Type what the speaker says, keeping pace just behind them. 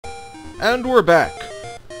And we're back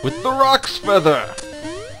with the Rock's Feather.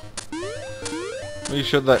 We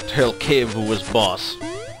showed that tail cave who was boss.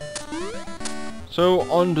 So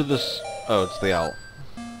on to this. Oh, it's the owl.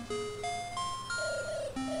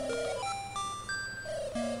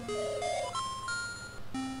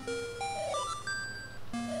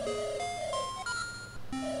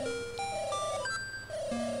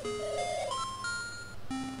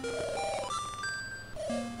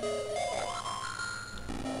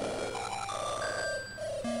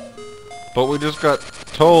 But we just got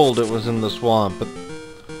told it was in the swamp, but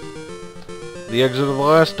the exit of the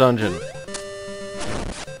last dungeon.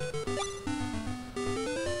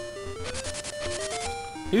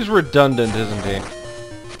 He's redundant, isn't he?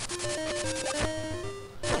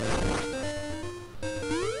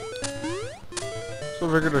 So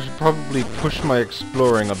I figured I should probably push my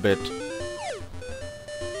exploring a bit.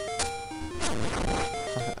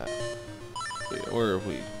 Where have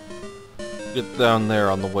we? Get down there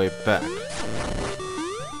on the way back.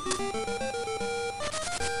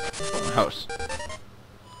 House.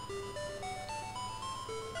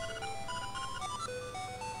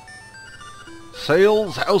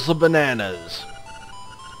 Sales House of Bananas.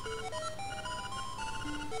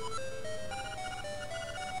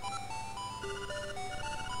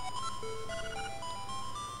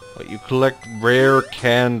 But you collect rare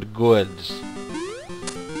canned goods.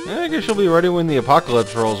 I guess you'll be ready when the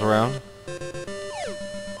apocalypse rolls around.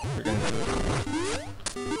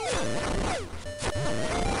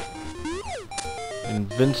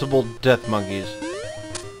 Invincible death monkeys.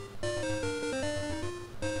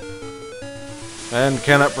 And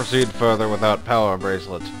cannot proceed further without power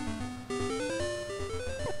bracelets.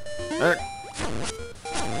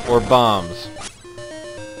 Or bombs.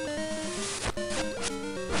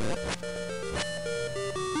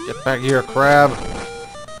 Get back here, crab!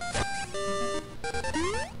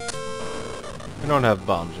 We don't have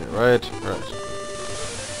bombs yet, right? Right.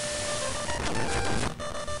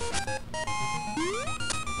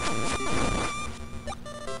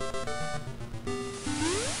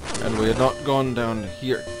 And we had not gone down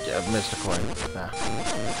here. Yeah, I've missed a coin. Nah.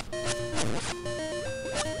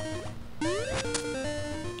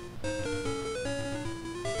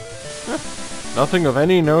 Nothing of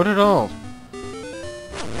any note at all.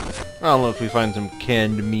 Unless we find some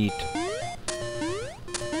canned meat.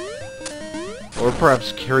 Or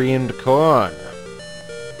perhaps canned corn.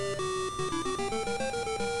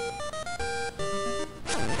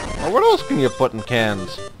 Or what else can you put in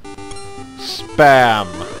cans? Spam.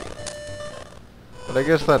 But I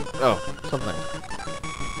guess that... oh, something.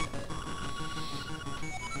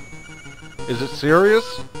 Is it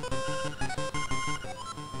serious?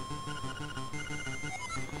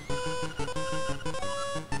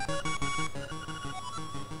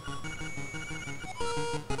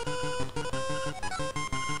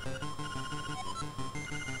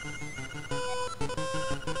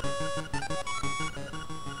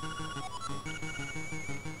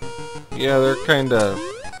 Yeah, they're kinda...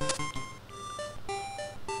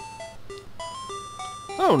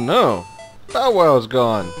 oh no! Bow Wow's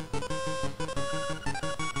gone!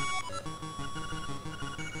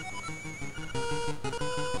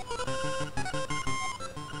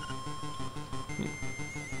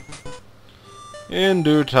 In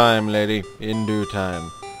due time, lady. In due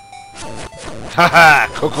time. Haha!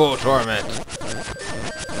 Cocoa Torment!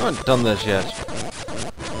 I haven't done this yet.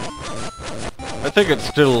 I think it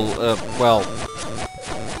still, well,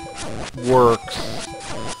 works.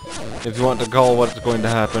 If you want to call what's going to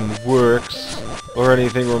happen works, or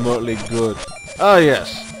anything remotely good. Ah, yes.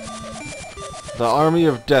 The Army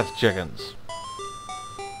of Death Chickens.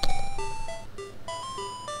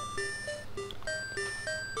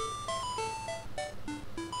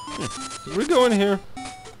 Did we go in here?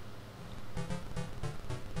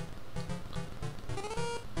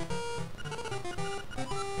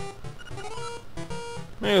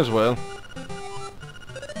 May as well.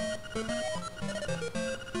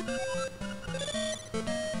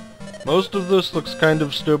 Most of this looks kind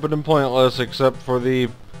of stupid and pointless, except for the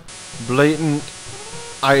blatant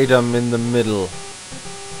item in the middle.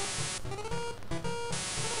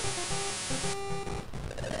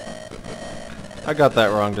 I got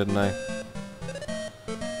that wrong, didn't I?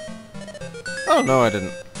 Oh, no, I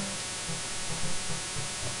didn't.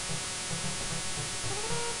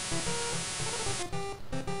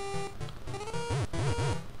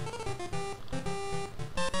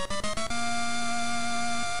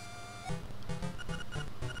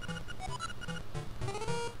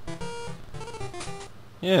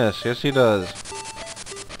 Yes, yes he does.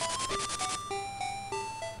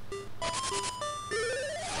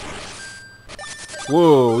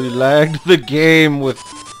 Whoa, we lagged the game with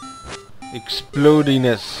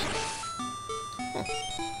explodiness.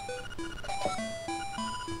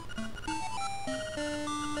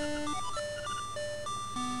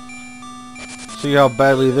 See how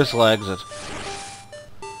badly this lags it.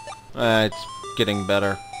 It's getting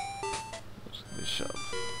better. The shove.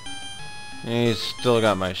 He's still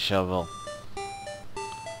got my shovel.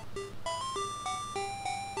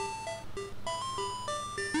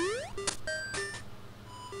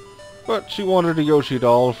 But she wanted a Yoshi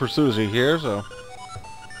doll for Susie here, so...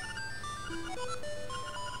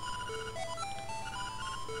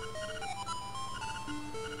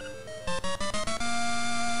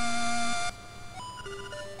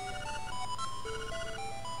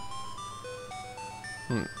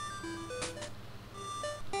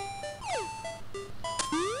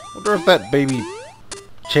 Wonder if that baby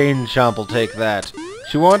chain chomp will take that.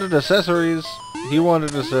 She wanted accessories. He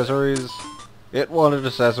wanted accessories. It wanted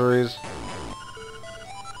accessories.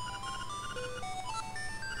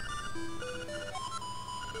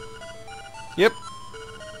 Yep.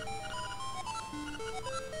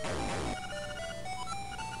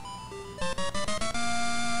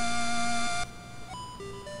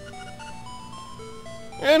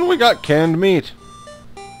 And we got canned meat.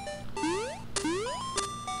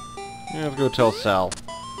 Yeah, let's go tell Sal.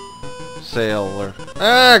 Sailor.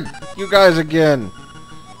 Ah! You guys again!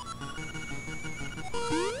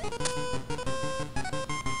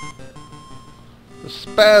 The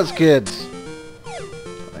Spaz Kids!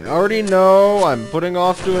 I already know, I'm putting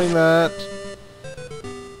off doing that.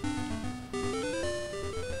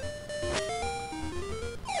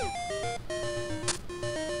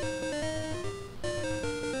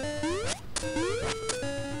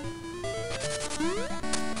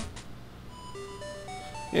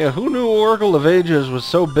 Yeah, who knew Oracle of Ages was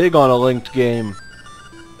so big on a linked game?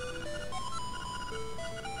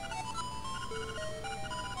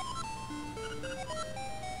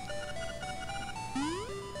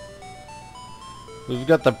 We've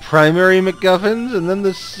got the primary MacGuffins and then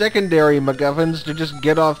the secondary MacGuffins to just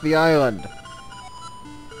get off the island.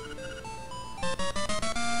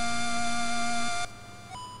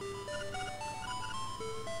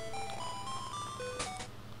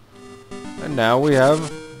 And now we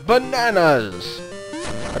have bananas!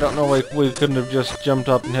 I don't know why we couldn't have just jumped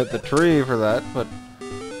up and hit the tree for that, but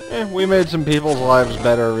we made some people's lives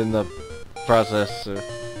better in the process. So.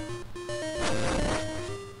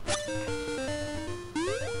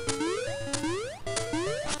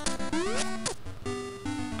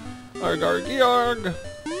 Arg, arg, arg!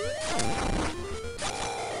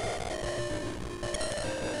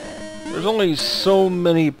 There's only so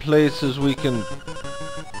many places we can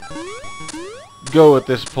go at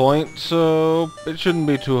this point, so it shouldn't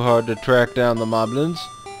be too hard to track down the moblins.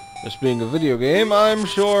 This being a video game, I'm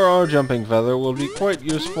sure our jumping feather will be quite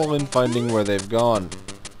useful in finding where they've gone.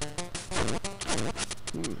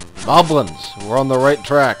 Moblins! We're on the right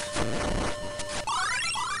track.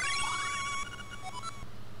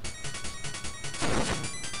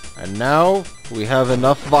 And now, we have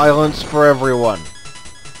enough violence for everyone.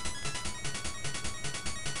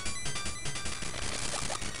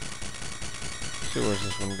 See, where's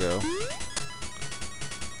this one go?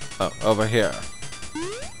 Oh, over here.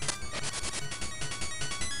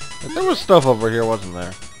 But there was stuff over here, wasn't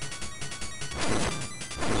there?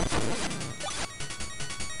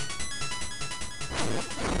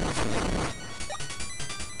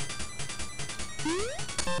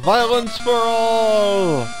 Violence for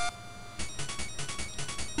all!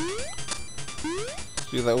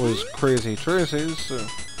 See, that was Crazy Tracy's, so...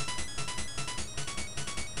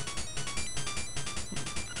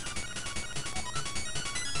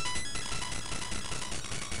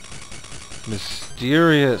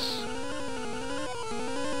 Mysterious.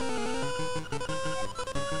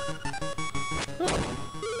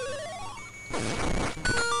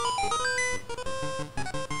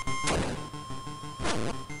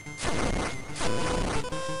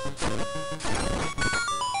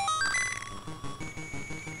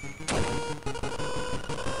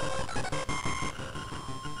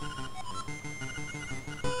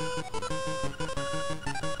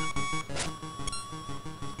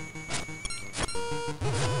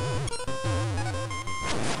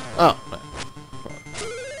 Oh.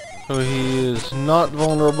 So he is not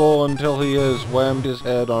vulnerable until he has whammed his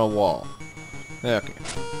head on a wall. Okay.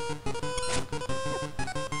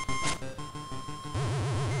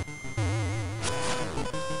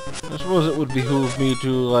 I suppose it would behoove me to,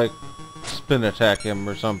 like, spin attack him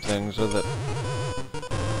or something so that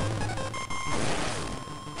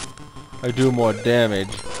I do more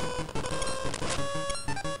damage.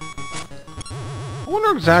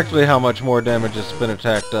 wonder exactly how much more damage a spin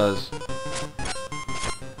attack does.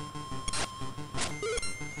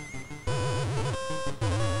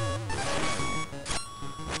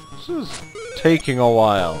 This is taking a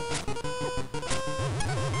while.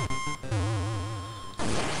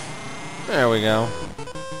 There we go.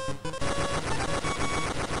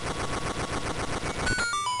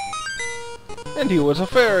 And he was a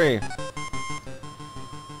fairy!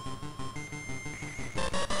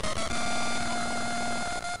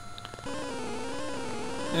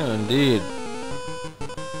 Yeah, indeed.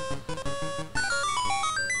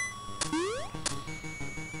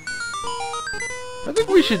 I think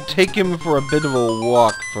we should take him for a bit of a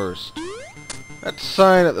walk first. That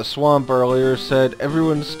sign at the swamp earlier said,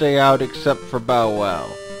 "Everyone stay out except for Bow Wow."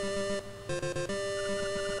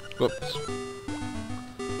 Whoops.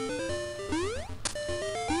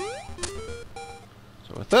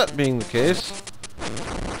 So with that being the case...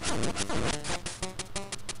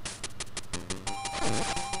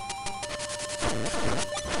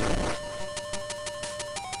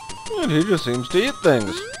 and he just seems to eat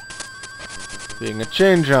things. Being a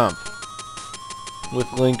chain jump.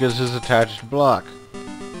 With Link as his attached block.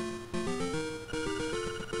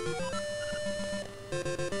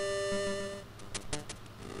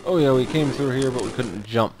 Oh yeah, we came through here, but we couldn't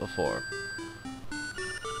jump before.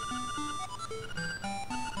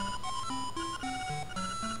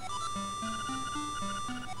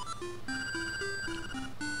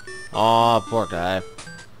 Aw, poor guy.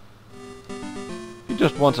 He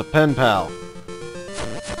just wants a pen pal.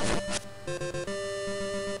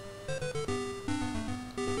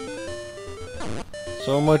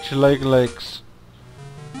 So much like lakes.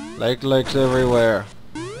 Lakes everywhere.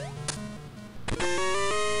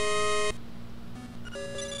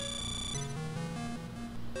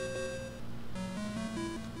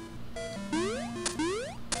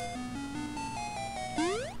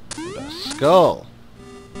 And a skull.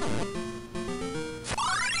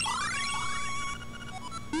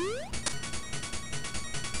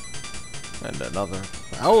 And another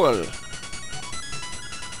owl.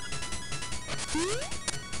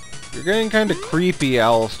 You're getting kind of creepy,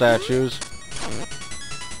 owl statues.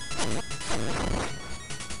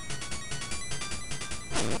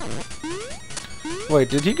 Wait,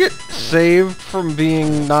 did he get saved from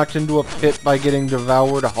being knocked into a pit by getting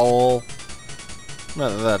devoured whole?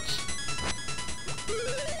 No, that's...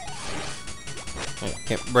 oh,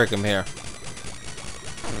 can't break him here.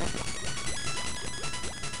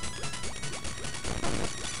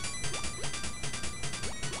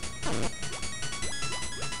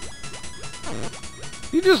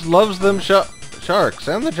 He just loves them sharks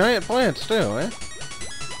and the giant plants too, eh?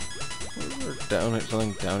 We're down here,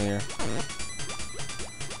 something down here.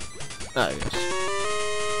 Ah,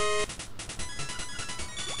 yes.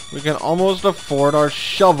 We can almost afford our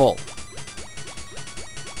shovel.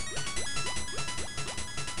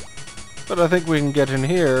 But I think we can get in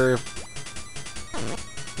here if...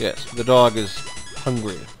 yes, the dog is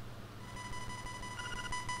hungry.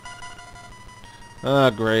 Ah,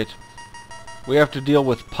 great. We have to deal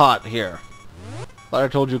with pot here. Thought I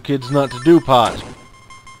told you kids not to do pot.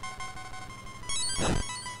 That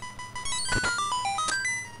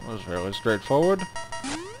was fairly straightforward.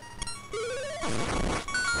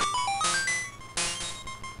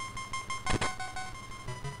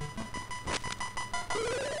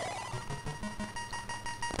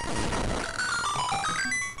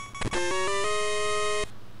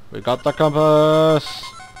 We got the compass!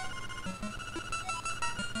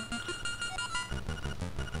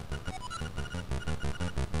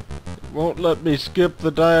 Won't let me skip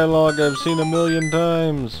the dialogue I've seen 1,000,000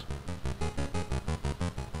 times.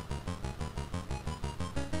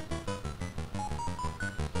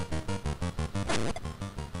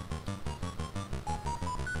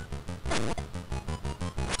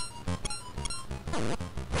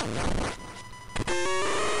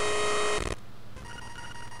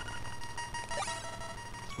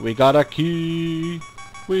 We got a key.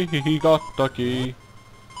 We got the key.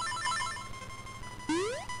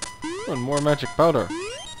 And more magic powder.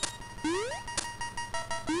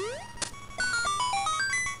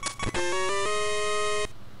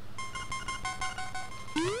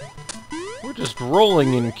 We're just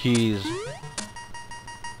rolling in keys.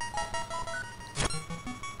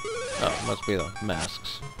 Oh, must be the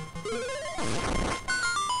masks.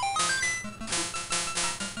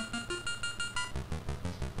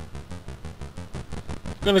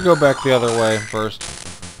 I'm gonna go back the other way first.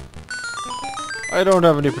 I don't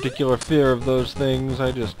have any particular fear of those things,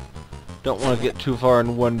 I just don't want to get too far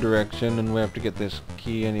in one direction, and we have to get this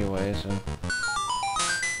key anyway, so...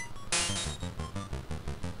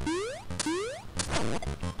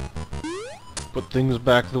 Put things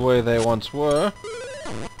back the way they once were.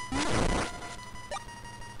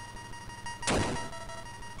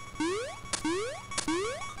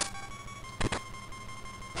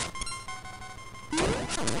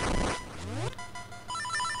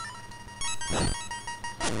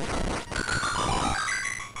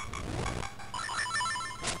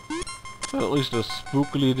 At least a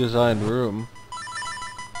spookily designed room.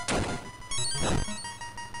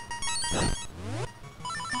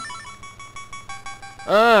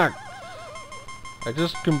 Ah! I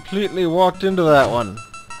just completely walked into that one.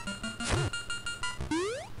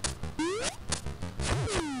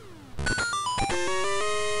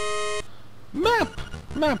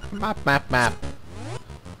 Map.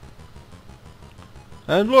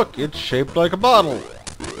 And look, it's shaped like a bottle.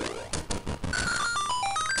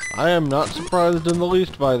 I am not surprised in the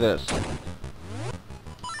least by this.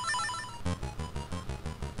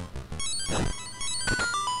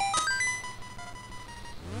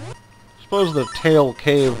 Suppose the tail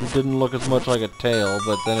cave didn't look as much like a tail,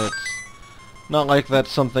 but then it's not like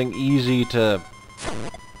that's something easy to...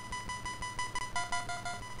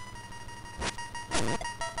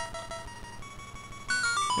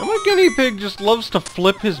 And my guinea pig just loves to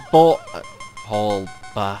flip his bowl...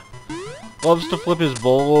 Loves to flip his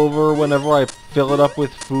bowl over whenever I fill it up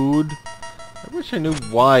with food. I wish I knew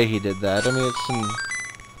why he did that. I mean, it's some...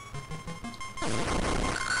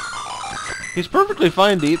 He's perfectly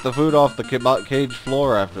fine to eat the food off the cage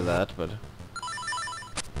floor after that, but...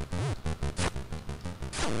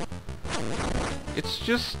 It's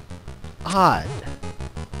just... odd.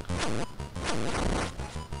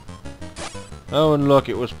 Oh, and look,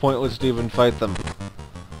 it was pointless to even fight them.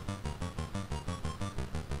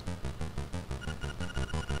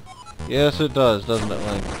 Yes, it does, doesn't it,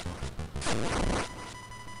 Link?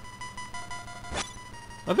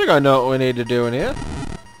 I think I know what we need to do in here.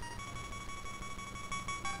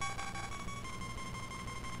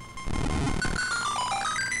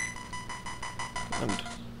 And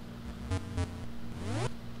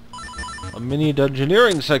a mini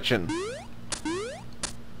dungeoneering section.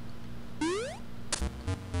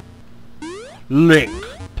 Link,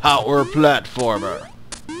 power platformer.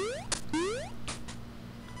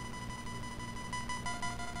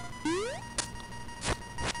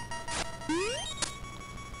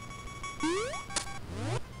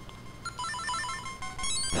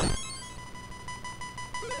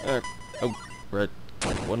 Oh, right.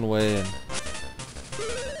 One way in.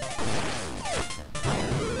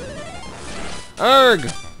 Arg!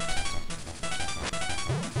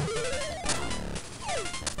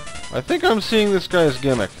 I think I'm seeing this guy's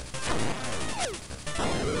gimmick.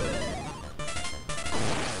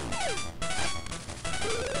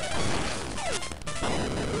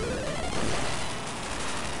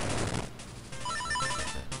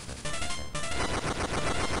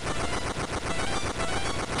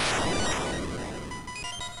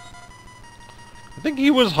 I think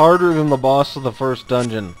he was harder than the boss of the first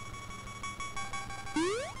dungeon.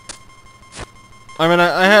 I mean,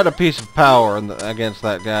 I had a piece of power against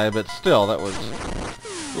that guy, but still, that was...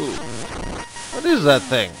 Ooh. What is that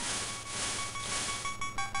thing?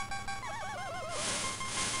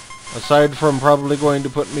 Aside from probably going to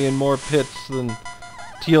put me in more pits than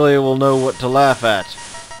Telia will know what to laugh at.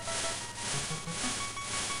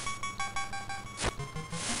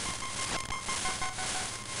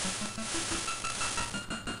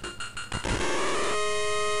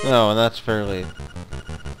 No, and that's fairly...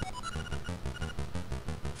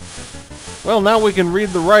 Well, now we can read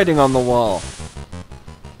the writing on the wall.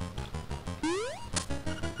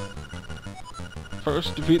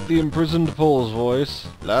 First, defeat the imprisoned Pole's voice.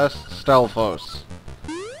 Last, Stalfos.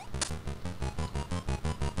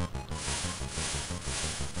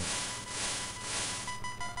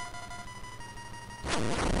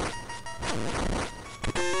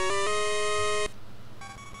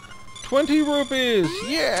 ₹20!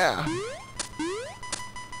 Yeah!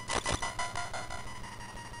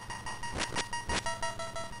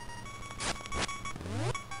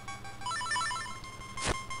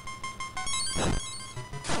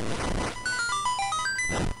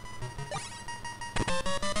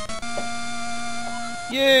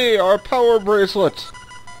 Yay! Our power bracelet!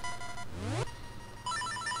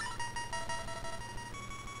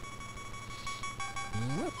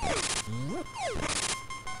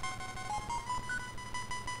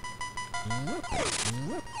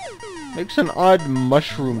 Makes an odd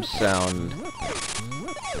mushroom sound.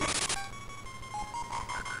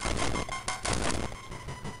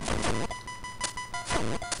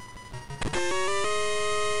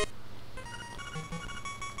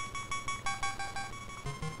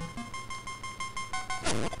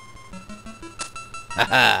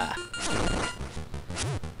 Haha!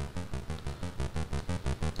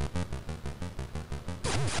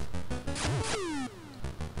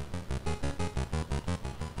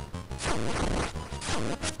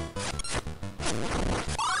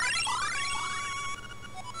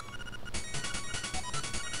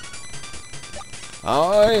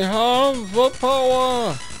 I have the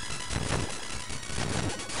power!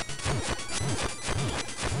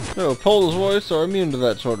 No, Pole's voice are immune to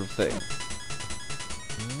that sort of thing.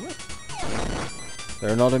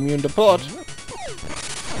 They're not immune to pot.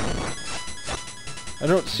 I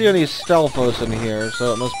don't see any Stalfos in here,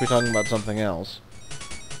 so it must be talking about something else.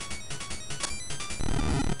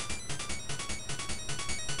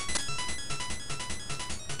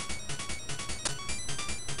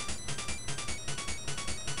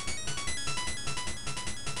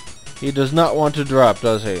 He does not want to drop,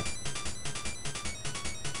 does he?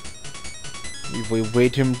 If we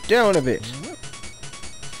weight him down a bit.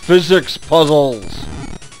 Physics puzzles!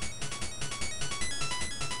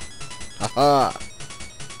 Haha!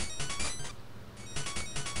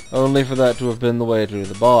 Only for that to have been the way to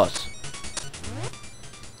the boss.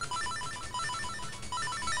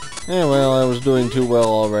 Yeah, well, I was doing too well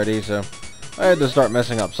already, so I had to start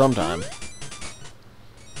messing up sometime.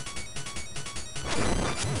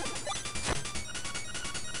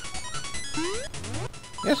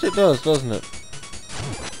 Yes, it does, doesn't it?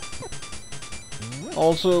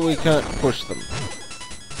 Also, we can't push them.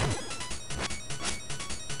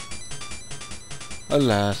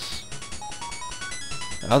 Alas.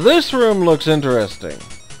 Now this room looks interesting.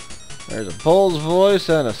 There's a Pole's voice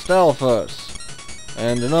and a Stalfos.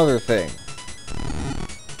 And another thing.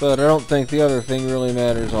 But I don't think the other thing really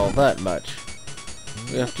matters all that much.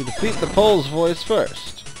 We have to defeat the Pole's voice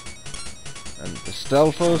first. And the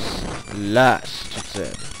Stalfos last, it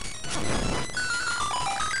said.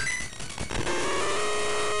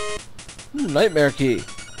 Nightmare key.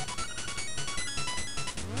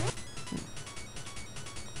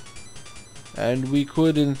 And we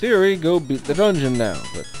could, in theory, go beat the dungeon now,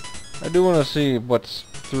 but I do want to see what's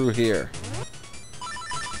through here.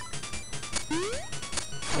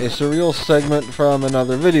 A surreal segment from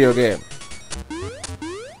another video game.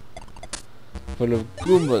 Full of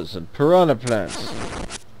Goombas and piranha plants.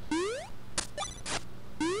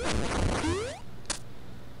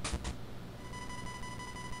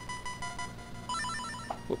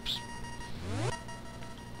 Whoops.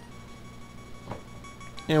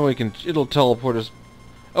 And we can, it'll teleport us.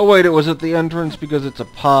 Oh wait, it was at the entrance because it's a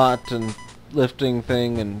pot and lifting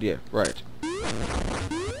thing and yeah, right.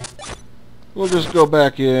 We'll just go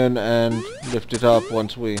back in and lift it up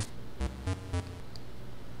once we...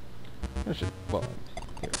 I should, well,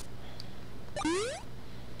 here.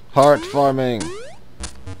 Heart farming.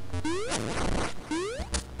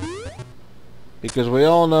 Because we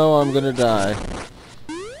all know I'm gonna die.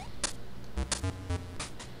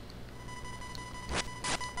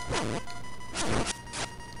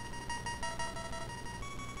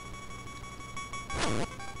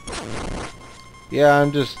 Yeah,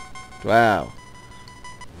 I'm just... Wow.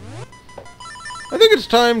 I think it's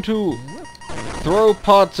time to throw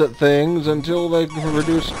pots at things until they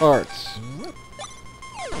produce hearts.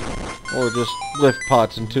 Or just lift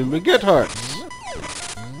pots until we get hearts.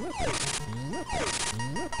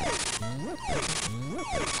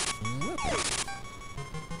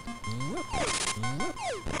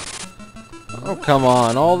 Oh, come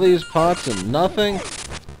on. All these pots and nothing?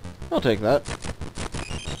 I'll take that.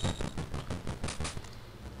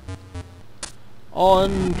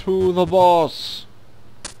 On to the boss.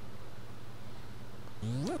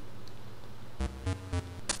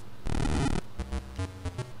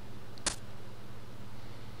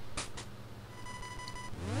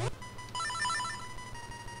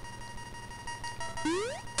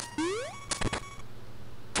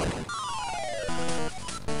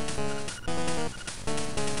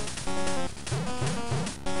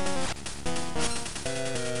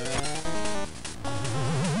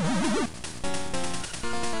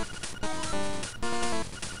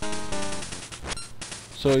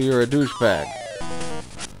 So you're a douchebag.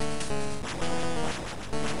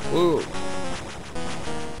 Ooh.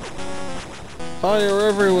 Fire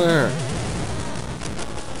everywhere.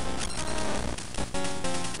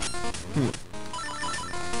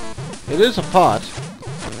 It is a pot.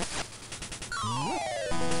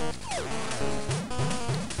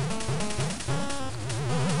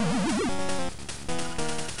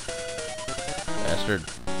 Bastard.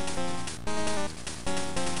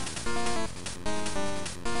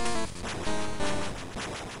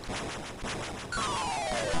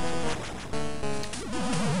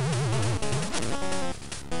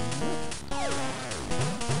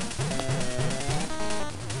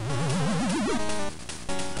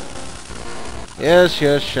 Yes,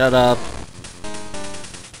 yes, shut up.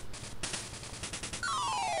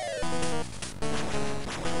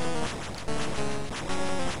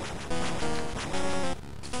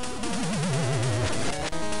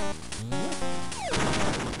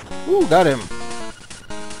 Ooh, got him.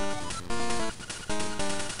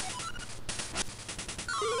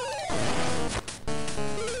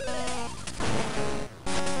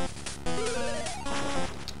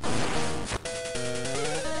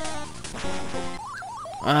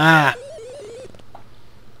 Ah!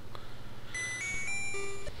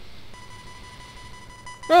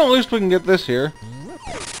 Well, at least we can get this here.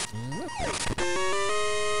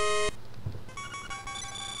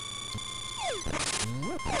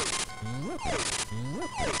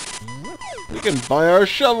 We can buy our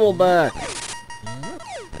shovel back!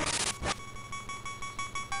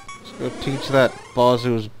 Let's go teach that boss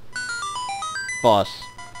who's boss.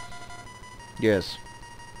 Yes.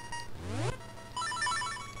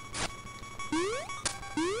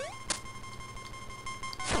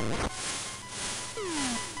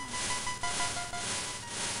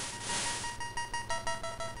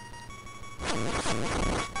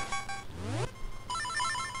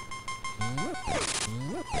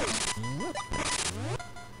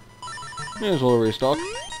 May as well restock.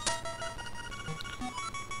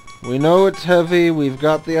 We know it's heavy, we've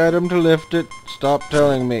got the item to lift it, stop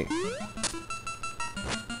telling me.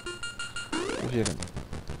 If you can.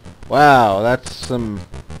 Wow, that's some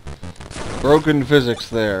broken physics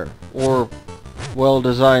there. Or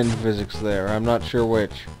well-designed physics there, I'm not sure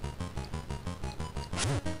which.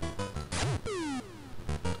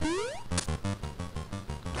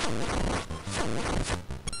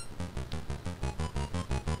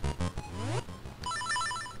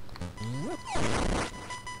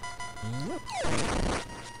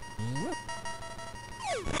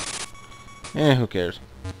 Who cares?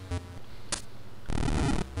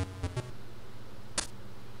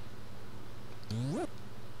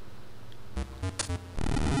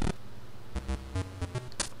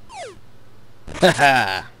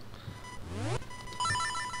 Haha!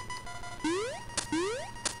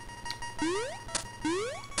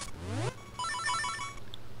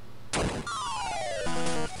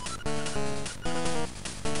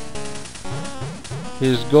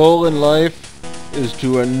 His goal in life is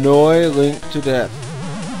to annoy Link to death.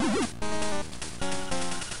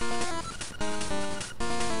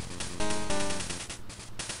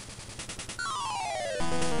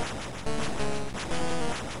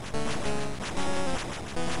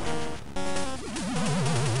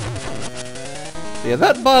 Yeah,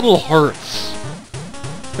 that bottle hurts.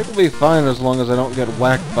 I think we'll be fine as long as I don't get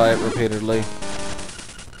whacked by it repeatedly.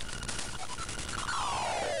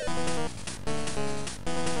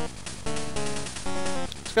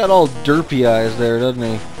 He's got all derpy eyes there, doesn't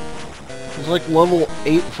he? He's like level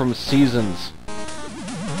 8 from Seasons.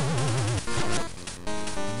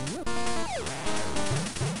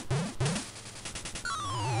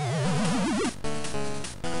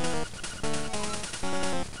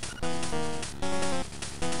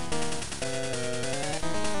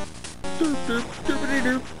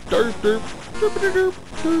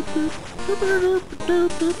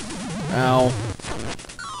 Ow.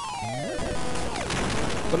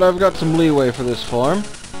 But I've got some leeway for this farm.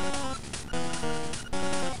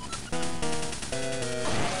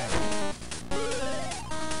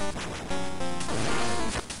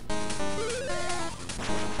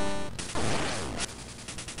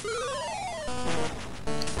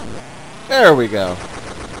 There we go.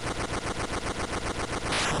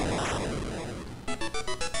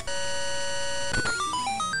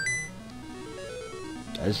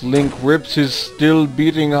 As Link rips his still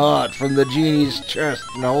beating heart from the genie's chest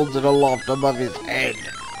and holds it aloft above his head.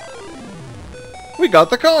 We got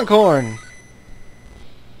the conch horn!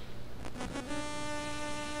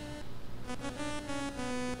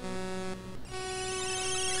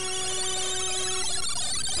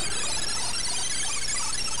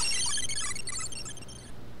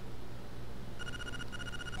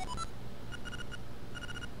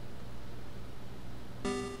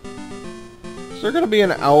 Is there gonna be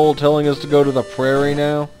an owl telling us to go to the prairie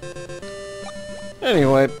now?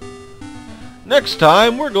 Anyway, next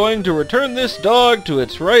time we're going to return this dog to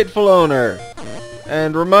its rightful owner.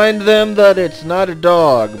 And remind them that it's not a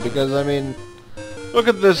dog, because I mean, look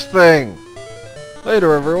at this thing.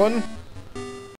 Later, everyone.